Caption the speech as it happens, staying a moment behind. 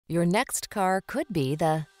Your next car could be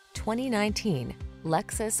the 2019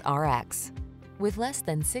 Lexus RX. With less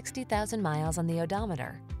than 60,000 miles on the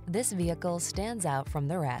odometer, this vehicle stands out from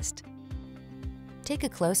the rest. Take a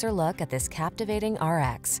closer look at this captivating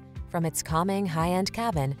RX. From its calming high-end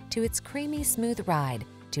cabin to its creamy smooth ride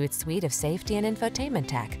to its suite of safety and infotainment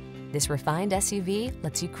tech, this refined SUV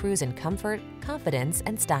lets you cruise in comfort, confidence,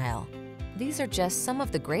 and style. These are just some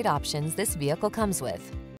of the great options this vehicle comes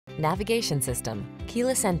with: navigation system,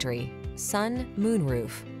 keyless entry, sun,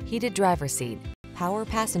 moonroof, heated driver's seat, power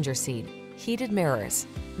passenger seat, heated mirrors,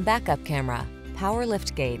 backup camera, power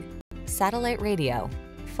liftgate, satellite radio,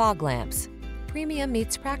 fog lamps. Premium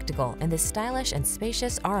meets practical in this stylish and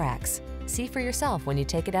spacious RX. See for yourself when you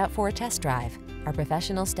take it out for a test drive. Our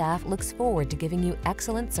professional staff looks forward to giving you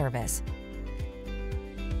excellent service.